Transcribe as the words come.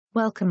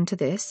Welcome to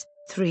this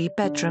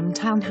 3-bedroom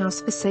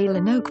townhouse for sale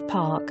in Oak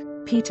Park,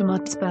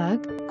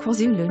 Pietermaritzburg,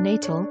 KwaZulu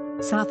Natal,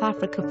 South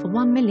Africa for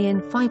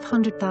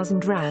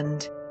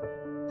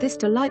R1,500,000. This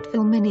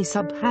delightful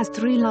mini-sub has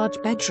 3 large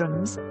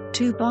bedrooms,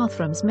 2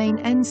 bathrooms, main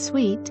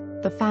ensuite.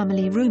 The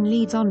family room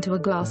leads onto a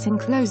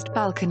glass-enclosed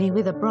balcony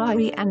with a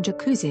braai and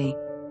jacuzzi.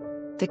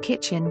 The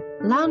kitchen,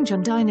 lounge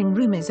and dining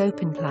room is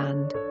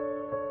open-planned.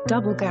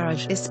 Double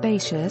garage is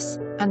spacious,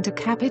 and to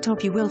cap it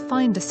off you will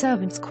find a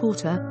servant's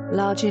quarter,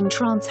 large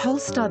entrance hall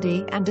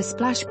study and a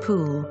splash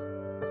pool.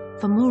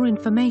 For more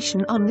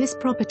information on this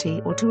property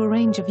or to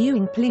arrange a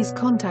viewing, please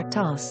contact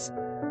us.